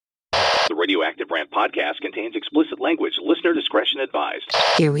Radioactive Rant podcast contains explicit language. Listener discretion advised.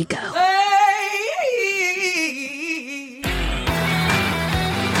 Here we go.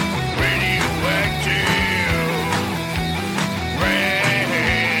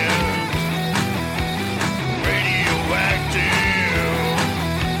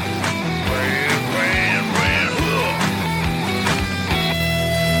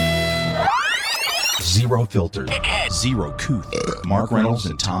 Zero filters, zero couth. Mark Reynolds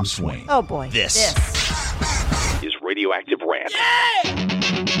and Tom Swain. Oh boy. This Is Radioactive Rant.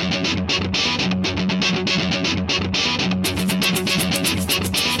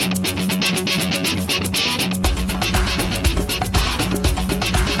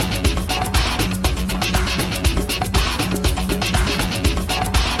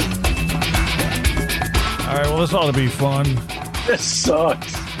 All right, well, this ought to be fun. This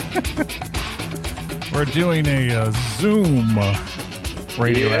sucks. We're doing a Zoom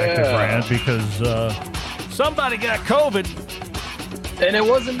radioactive rant because somebody got COVID. And it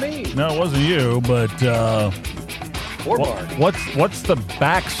wasn't me. No, it wasn't you, but Or Mark. what's the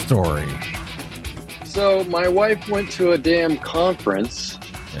backstory? So my wife went to a damn conference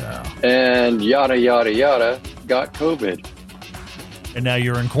Yeah, and yada, yada, yada, got COVID. and now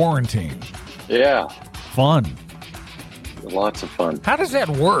you're in quarantine. Yeah, Fun. lots of fun. How does that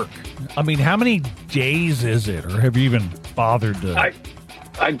work? I mean, how many days is it, or have you even bothered to?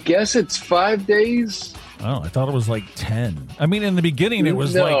 I guess it's 5 days. Oh, I thought it was like 10. I mean, in the beginning, it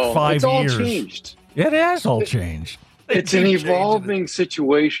was No, like 5 it's all years. changed. It has all changed. They It's an keep changing it. evolving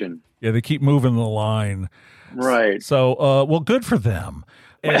situation. Yeah, they keep moving the line. Right. So, well, good for them.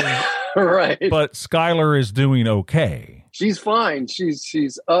 And, Right. but Skylar is doing okay. She's fine.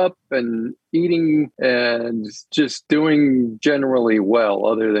 She's up and eating and just doing generally well,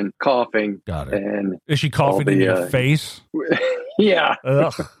 other than coughing. Got it. And Is she coughing all in the, your face? yeah.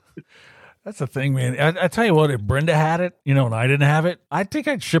 Ugh. That's the thing, man. I tell you what, if Brenda had it, and I didn't have it, I think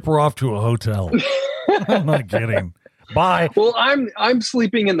I'd ship her off to a hotel. I'm not kidding. Bye. Well, I'm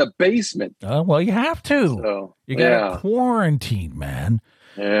sleeping in the basement. Well, you have to. So You got to quarantine, man.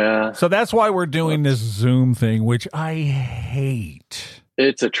 yeah. So that's why we're doing this Zoom thing, which I hate.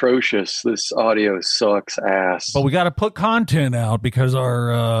 It's atrocious. This audio sucks ass. But we got to put content out because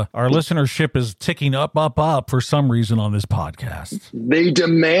our listenership is ticking up for some reason on this podcast. They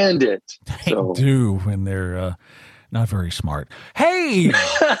demand it. They So do, and they're not very smart. Hey,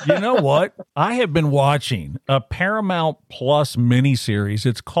 you know what? I have been watching a Paramount Plus miniseries.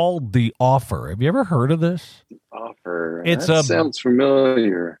 It's called The Offer. Have you ever heard of this? offer. It's That sounds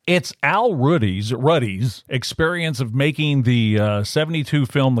familiar. It's Al Ruddy's experience of making the 72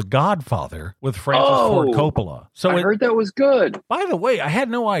 film The Godfather with Francis Ford Coppola. So I heard that was good. By the way, I had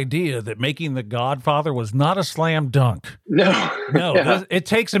no idea that making The Godfather was not a slam dunk. No. No, Yeah. it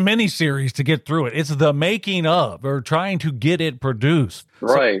takes a miniseries to get through it. It's the making of, or trying to get it produced.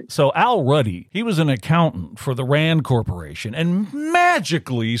 Right. So Al Ruddy, he was an accountant for the Rand Corporation and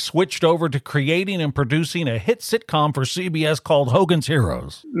magically switched over to creating and producing a hit sitcom for CBS called Hogan's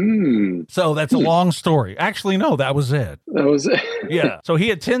Heroes. So that's a long story. Actually, no, that was it. That was it. Yeah. So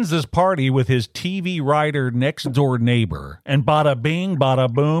he attends this party with his TV writer next door neighbor, and bada bing,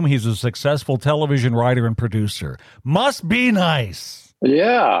 bada boom, he's a successful television writer and producer. Must be nice.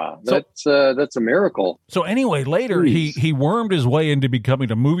 Yeah, that's a miracle. So anyway, later he wormed his way into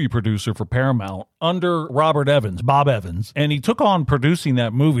becoming a movie producer for Paramount under Bob Evans, and he took on producing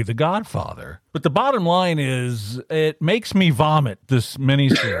that movie, The Godfather. But the bottom line is, it makes me vomit, this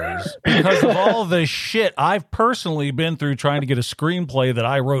miniseries, because of all the shit I've personally been through trying to get a screenplay that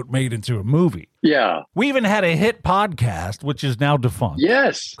I wrote made into a movie. Yeah. We even had a hit podcast, which is now defunct.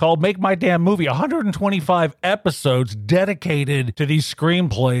 Yes. Called Make My Damn Movie. 125 episodes dedicated to these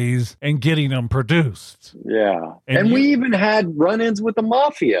screenplays and getting them produced. Yeah. And And you- we even had run-ins with the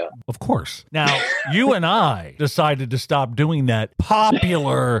mafia. Of course. Now, you and I decided to stop doing that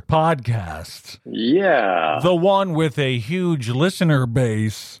popular podcast. Yeah. The one with a huge listener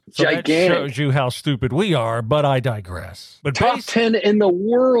base. So that Gigantic. shows you how stupid we are, but I digress. But Top 10 in the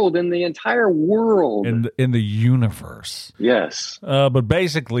world, in the entire world. in the universe. Yes. But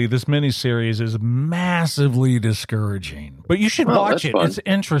basically, this miniseries is massively discouraging. But you should Oh, watch that's it. fun. It's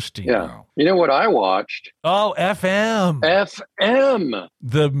interesting. Yeah. Though. You know what I watched? Oh, FM. FM.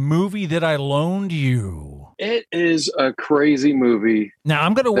 The movie that I loaned you. It is a crazy movie. Now,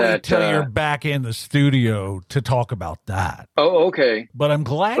 I'm going to wait That, till you're back in the studio to talk about that. Oh, okay. But I'm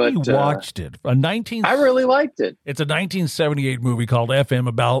glad you But, watched it. I really liked it. It's a 1978 movie called FM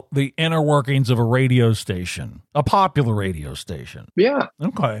about the inner workings of a radio station, a popular radio station. Yeah.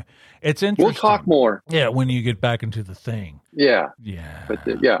 Okay. It's interesting. We'll talk more. Yeah, when you get back into the thing. Yeah. Yeah. But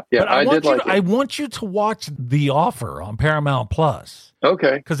but I did like it. I want you to watch The Offer on Paramount Plus.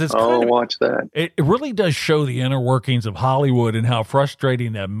 Okay. Because it's I'll watch that. It really does show the inner workings of Hollywood and how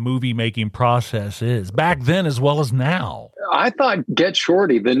frustrating that movie making process is back then as well as now. I thought Get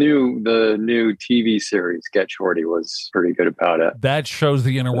Shorty, the new TV series, Get Shorty, was pretty good about it. That shows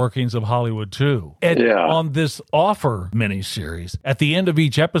the inner workings of Hollywood too. And on this Offer miniseries, at the end of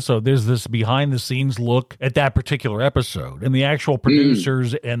each episode, there's this behind the scenes look at that particular episode, and the actual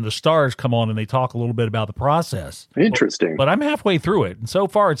producers and the stars come on and they talk a little bit about the process. Interesting. But I'm halfway through it, and so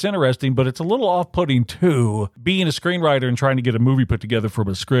far it's interesting, but it's a little off-putting too. Being a screenwriter and trying to get a movie put together from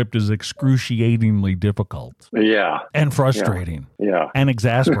a script is excruciatingly difficult. Yeah. And frustrating. Yeah. And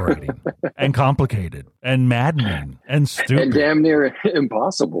exasperating. And complicated. And maddening. And stupid. And damn near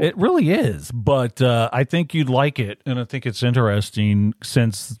impossible. It really is. But I think you'd like it, and I think it's interesting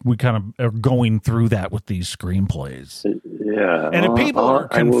since we kind of are going through that with these screenplays. Yeah. And if people are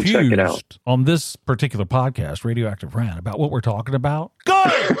I will check it out. confused on this particular podcast, Radioactive Rant, about what we're talking about,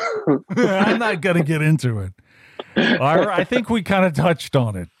 good! I'm not going to get into it. I think we kind of touched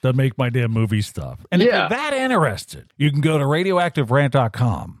on it, the Make My Damn Movie stuff. And if you're that interested, you can go to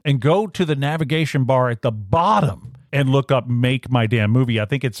radioactiverant.com and go to the navigation bar at the bottom and look up Make My Damn Movie. I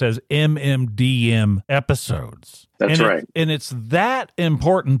think it says MMDM episodes. That's right. And it's that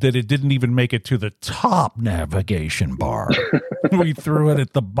important that it didn't even make it to the top navigation bar. We threw it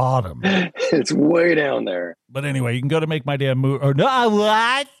at the bottom. It's way down there. But anyway, you can go to Make My Damn Movie. Or no,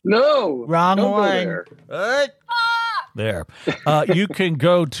 what? No. Wrong don't one. Go there. What? There. You can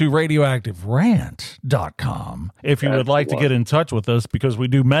go to radioactiverant.com if you would like to get in touch with us, because we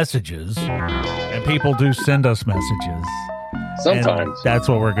do messages and people do send us messages. Sometimes. And that's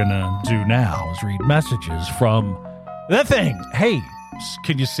what we're going to do now, is read messages from the thing. Hey,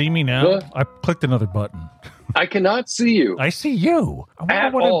 can you see me now? I clicked another button. I cannot see you. I see you. I wonder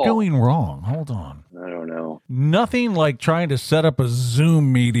At what all. I'm doing wrong. Hold on. I don't know. Nothing like trying to set up a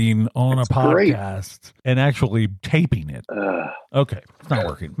Zoom meeting on a podcast and actually taping it. Okay, it's not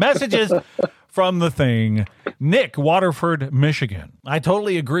working. Messages from the thing. Nick, Waterford, Michigan. I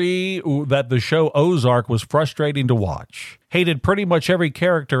totally agree that the show Ozark was frustrating to watch. Hated pretty much every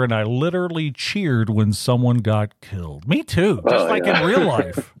character, and I literally cheered when someone got killed. Me too, just like in real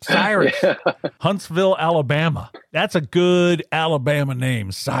life. Cyrus, Huntsville, Alabama. That's a good Alabama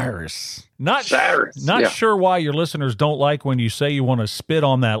name, Cyrus. Not sure why your listeners don't like when you say you want to spit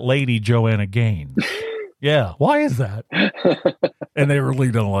on that lady, Joanna Gaines. Yeah, why is that? And they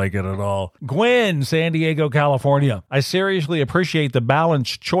really don't like it at all. Gwen, San Diego, California. I seriously appreciate the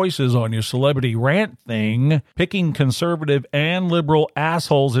balanced choices on your celebrity rant thing. Picking conservative and liberal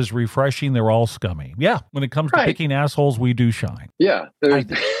assholes is refreshing. They're all scummy. Yeah, when it comes to picking assholes, we do shine. Yeah,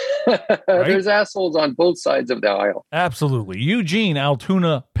 there's assholes on both sides of the aisle. Absolutely. Eugene,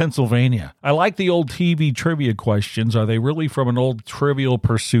 Altoona, Pennsylvania. I like the old TV trivia questions. Are they really from an old Trivial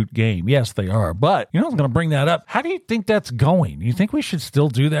Pursuit game? Yes, they are. But, I was going to bring that up. How do you think that's going? You think we should still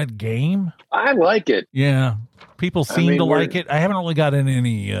do that game? I like it. Yeah. People seem to like it. I haven't really gotten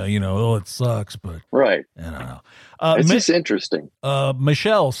any, it sucks, but. Right. I don't know. It's just interesting.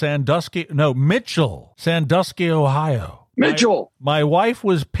 Mitchell, Sandusky, Ohio. Mitchell. My wife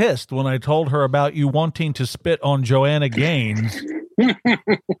was pissed when I told her about you wanting to spit on Joanna Gaines,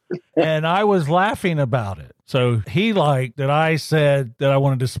 and I was laughing about it. So he liked that I said that I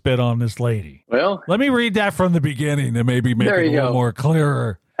wanted to spit on this lady. Well, let me read that from the beginning to maybe make it a little more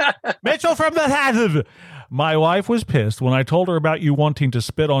clearer. Mitchell from the Hazard. My wife was pissed when I told her about you wanting to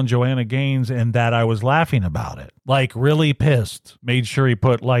spit on Joanna Gaines and that I was laughing about it. Like, really pissed. Made sure he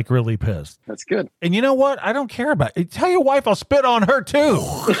put, like, really pissed. That's good. And you know what? I don't care about it. Tell your wife I'll spit on her, too.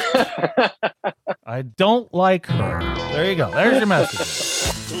 I don't like her. There you go. There's your message.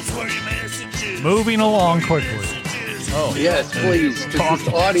 Moving along quickly. Oh, yes, please. This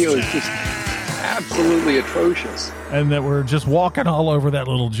audio is just absolutely atrocious. And that we're just walking all over that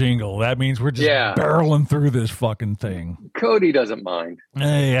little jingle. That means we're just barreling through this fucking thing. Cody doesn't mind.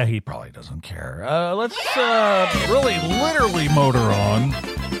 Yeah, he probably doesn't care. Let's really literally motor on.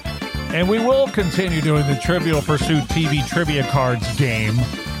 And we will continue doing the Trivial Pursuit TV trivia cards game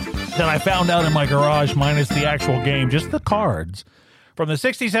that I found out in my garage, minus the actual game, just the cards from the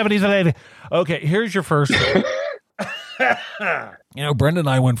 60s, 70s, and 80s. Okay, here's your first one. You know, Brenda and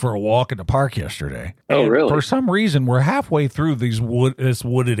I went for a walk in the park yesterday. Oh, And really? For some reason, we're halfway through this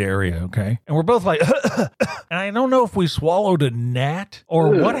wooded area, okay? And we're both like, and I don't know if we swallowed a gnat or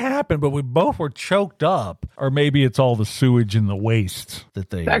what happened, but we both were choked up. Or maybe it's all the sewage and the waste that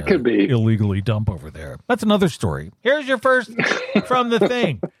they That could be. illegally dump over there. That's another story. Here's your first from the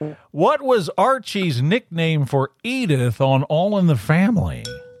thing. What was Archie's nickname for Edith on All in the Family?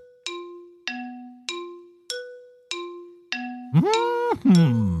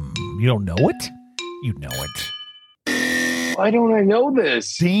 You don't know it? You know it. Why don't I know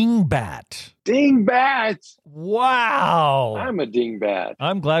this? Dingbat. Dingbat. Wow. I'm a dingbat.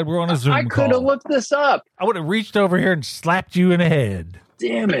 I'm glad we're on a Zoom I could have call. looked this up. I would have reached over here and slapped you in the head.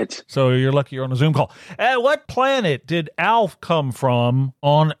 Damn it. So you're lucky you're on a Zoom call. What planet did Alf come from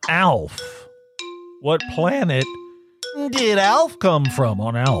on Alf? What planet did Alf come from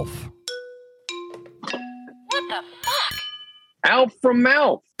on Alf? Alf from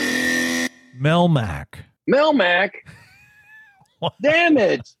Mouth. Melmac. Melmac. Damn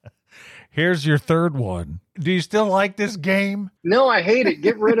it. Here's your third one. Do you still like this game? No, I hate it.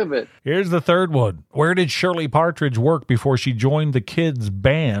 Get rid of it. Here's the third one. Where did Shirley Partridge work before she joined the kids'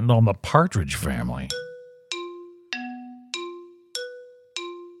 band on the Partridge Family?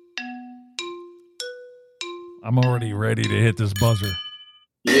 I'm already ready to hit this buzzer.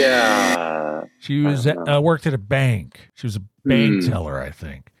 Yeah. She was worked at a bank. She was a bank teller, I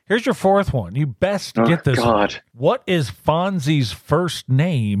think. Here's your fourth one. You best get this one. God. What is Fonzie's first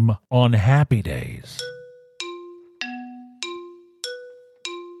name on Happy Days?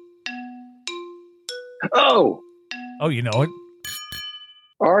 Oh, Oh, you know it.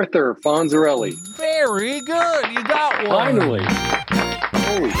 Arthur Fonzarelli. Very good. You got one. Finally.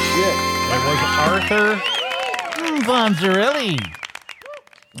 Holy shit. It was Arthur Fonzarelli.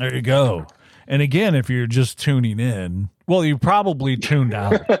 There you go. And again, if you're just tuning in, well, you probably tuned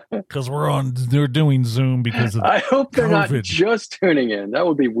out because they're doing Zoom because of I hope they're not COVID. just tuning in. That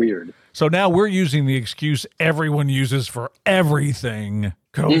would be weird. So now we're using the excuse everyone uses for everything,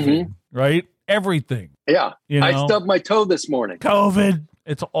 COVID, right? Everything. Yeah. You know? I stubbed my toe this morning. COVID.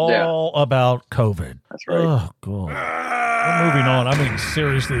 It's all about COVID. That's right. Oh, God. We're moving on. I mean,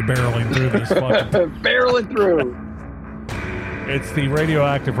 seriously barreling through this fucking... Barreling through. It's the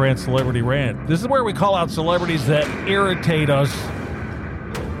Radioactive Rant Celebrity Rant. This is where we call out celebrities that irritate us.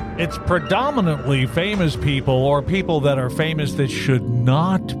 It's predominantly famous people or people that are famous that should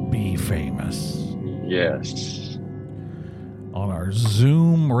not be famous. Yes. On our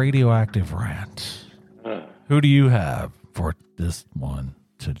Zoom Radioactive Rant. Who do you have for this one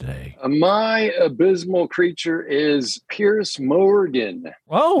today? My abysmal creature is Pierce Morgan.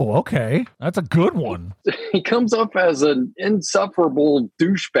 Oh, okay. That's a good one. He comes off as an insufferable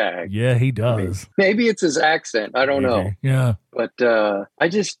douchebag. Yeah, he does. Maybe it's his accent. I don't know. Yeah. But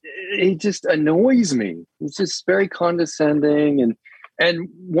he just annoys me. He's just very condescending. And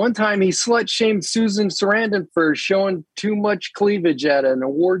one time he slut shamed Susan Sarandon for showing too much cleavage at an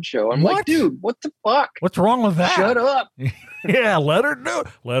award show. I'm What? like, dude, what the fuck? What's wrong with that? Shut up, Yeah, let her do it.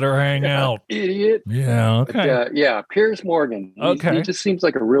 Let her hang out. idiot. Yeah, okay. But, yeah, Pierce Morgan. Okay. He just seems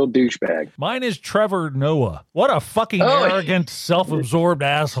like a real douchebag. Mine is Trevor Noah. What a fucking Oh, arrogant, self-absorbed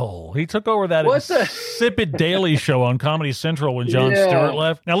asshole. He took over that What the- insipid Daily Show on Comedy Central when Jon Yeah. Stewart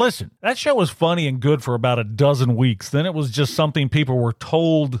left. Now listen, that show was funny and good for about a dozen weeks. Then it was just something people were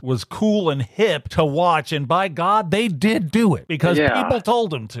told was cool and hip to watch, and by God, they did do it because Yeah. people told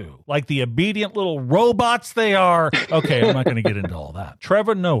them to. Like the obedient little robots they are. Okay, I'm not going to get into all that.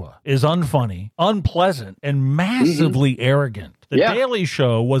 Trevor Noah is unfunny, unpleasant, and massively arrogant. The Yeah. Daily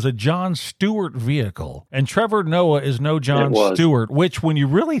Show was a Jon Stewart vehicle, and Trevor Noah is no Jon It was. Stewart, which, when you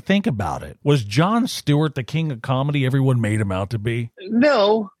really think about it, was Jon Stewart the king of comedy everyone made him out to be?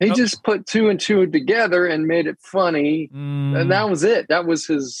 No, he just put two and two together and made it funny. And that was it. That was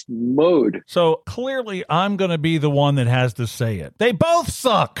his mode. So clearly, I'm going to be the one that has to say it. They both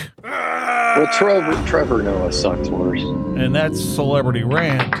suck. Well, Trevor Noah sucks worse. And that's Celebrity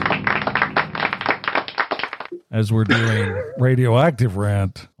Rant. As we're doing Radioactive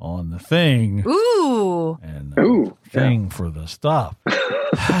Rant on the thing. Ooh. And Ooh, thing for the stuff.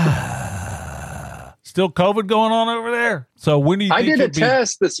 Still COVID going on over there? So when do you I think did a you'll be-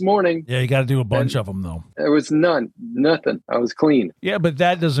 test this morning. Yeah, you got to do a bunch of them, though. There was nothing. I was clean. Yeah, but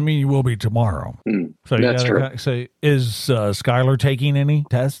that doesn't mean you will be tomorrow. So you That's gotta say, is Skylar taking any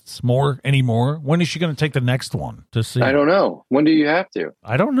tests more anymore? When is she going to take the next one to see? I don't know. When do you have to?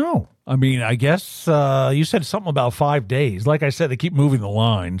 I don't know. I mean, I guess you said something about 5 days. Like I said, they keep moving the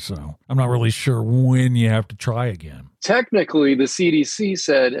line, so I'm not really sure when you have to try again. Technically, the CDC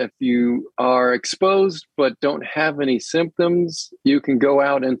said if you are exposed but don't have any symptoms, you can go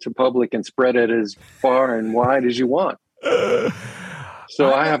out into public and spread it as far and wide as you want.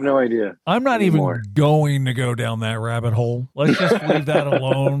 So I have no idea. I'm not even going to go down that rabbit hole. Let's just leave that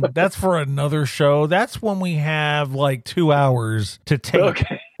alone. That's for another show. That's when we have like 2 hours to take.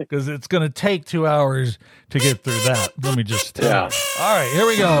 Okay. Because it's going to take 2 hours to get through that. Let me just tell you. All right, here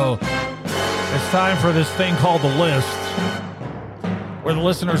we go. It's time for this thing called The List, where the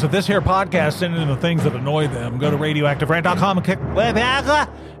listeners of this here podcast send in the things that annoy them. Go to radioactiverant.com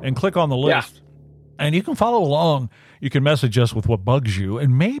and click on the list. Yeah. And you can follow along. You can message us with what bugs you,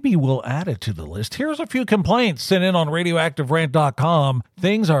 and maybe we'll add it to the list. Here's a few complaints sent in on radioactiverant.com.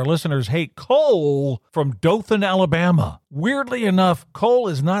 Things our listeners hate. Cole from Dothan, Alabama. Weirdly enough, Cole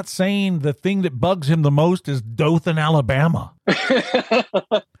is not saying the thing that bugs him the most is Dothan, Alabama.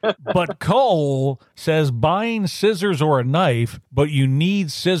 But Cole says buying scissors or a knife, but you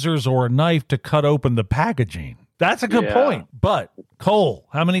need scissors or a knife to cut open the packaging. That's a good point. But Cole,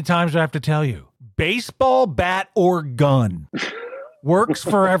 how many times do I have to tell you? Baseball bat or gun works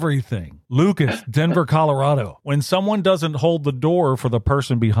for everything. Lucas, Denver, Colorado. When someone doesn't hold the door for the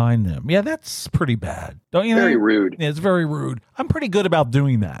person behind them. Yeah, that's pretty bad. Don't you think? Very rude. Yeah, it's very rude. I'm pretty good about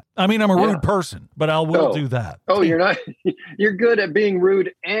doing that. I mean, I'm a rude person, but I will do that. Oh, you're not. You're good at being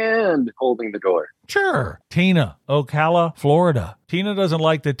rude and holding the door. Sure. Tina, Ocala, Florida. Tina doesn't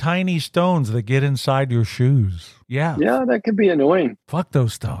like the tiny stones that get inside your shoes. Yeah. Yeah, that could be annoying. Fuck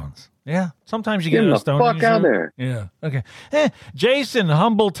those stones. Yeah. Sometimes you get a stone. Fuck out there. Yeah. Okay. Jason,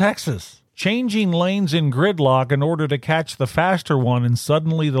 Humble, Texas. Changing lanes in gridlock in order to catch the faster one, and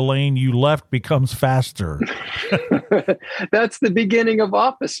suddenly the lane you left becomes faster. That's the beginning of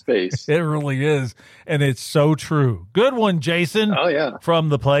Office Space. It really is. And it's so true. Good one, Jason. Oh, yeah. From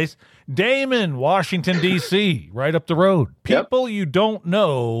the place. Damon, Washington, D.C., right up the road. People you don't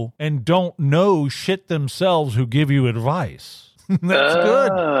know and don't know shit themselves who give you advice. That's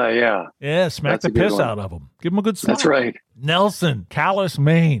good. Yeah. Yeah, smack the piss out of them. Give them a good slap. That's right. Nelson, Calais,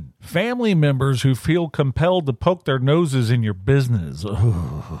 Maine. Family members who feel compelled to poke their noses in your business. Yeah,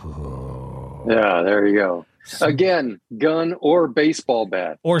 there you go. Again, gun or baseball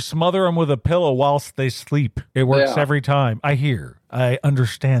bat. Or smother them with a pillow whilst they sleep. It works every time. I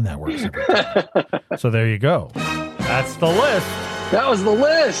understand that works every time. So there you go. That's the list. That was the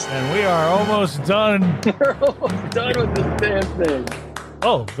list. And we are almost done. We're almost done with this damn thing.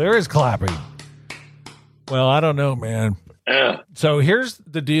 Oh, there is clapping. Well, I don't know, man. So here's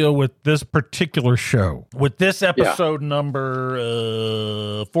the deal with this particular show. With this episode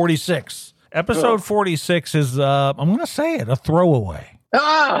number 46. Episode 46 is, I'm going to say it, a throwaway.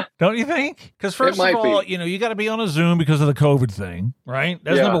 Don't you think? Because first of all, you got to be on a Zoom because of the COVID thing, right?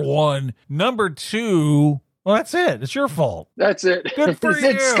 That's number one. Number two, well, that's it. It's your fault. That's it. Good for you.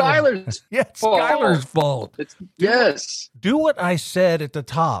 It's Skylar's fault. Skylar's fault. Yes. Do what I said at the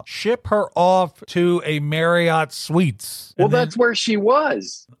top. Ship her off to a Marriott Suites. Well, that's where she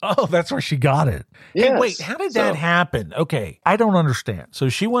was. Oh, that's where she got it. Yes. Hey, wait, how did that happen? Okay, I don't understand. So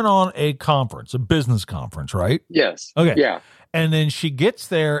she went on a conference, a business conference, right? Yes. Okay. Yeah. And then she gets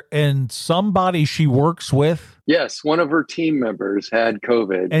there and somebody she works with. Yes, one of her team members had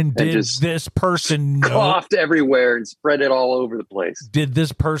COVID. And did this person know? Coughed everywhere and spread it all over the place. Did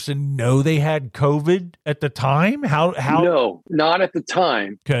this person know they had COVID at the time? How? No, not at the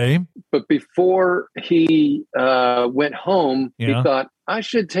time. Okay. But before he went home, he thought, I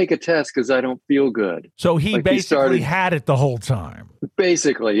should take a test because I don't feel good. So he basically had it the whole time.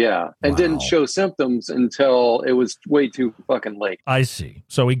 Basically, yeah. And didn't show symptoms until it was way too fucking late. I see.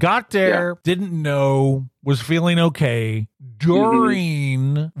 So he got there, didn't know, was feeling okay.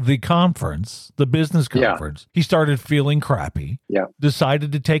 During the conference, the business conference, he started feeling crappy. Yeah.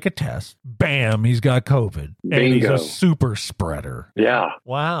 Decided to take a test. Bam, he's got COVID. Bingo. And he's a super spreader. Yeah.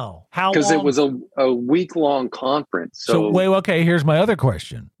 Wow. How long? Because it was a week-long conference. So wait, okay, here's my other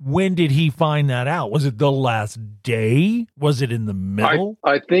question. When did he find that out? Was it the last day? Was it in the middle?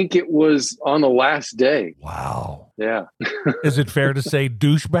 I think it was on the last day. Wow. Yeah. Is it fair to say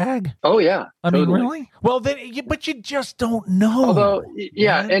douchebag? Oh, yeah. I mean, really? Well, then, but you just don't know. Although,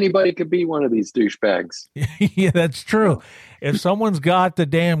 anybody could be one of these douchebags. Yeah, that's true. If someone's got the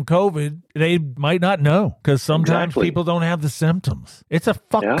damn COVID, they might not know because sometimes people don't have the symptoms. It's a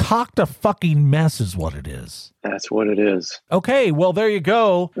cocked a fucking mess is what it is. That's what it is. Okay, well, there you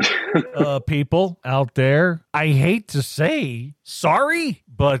go, people out there. I hate to say sorry,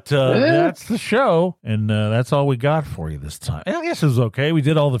 But that's the show, and that's all we got for you this time. I guess it was okay. We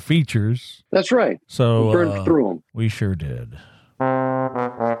did all the features. That's right. So we burned through them. We sure did.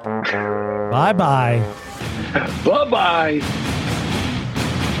 Bye-bye. Bye-bye.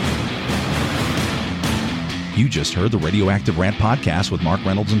 You just heard the Radioactive Rant podcast with Mark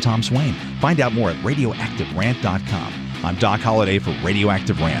Reynolds and Tom Swain. Find out more at radioactiverant.com. I'm Doc Holliday for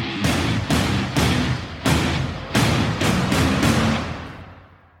Radioactive Rant.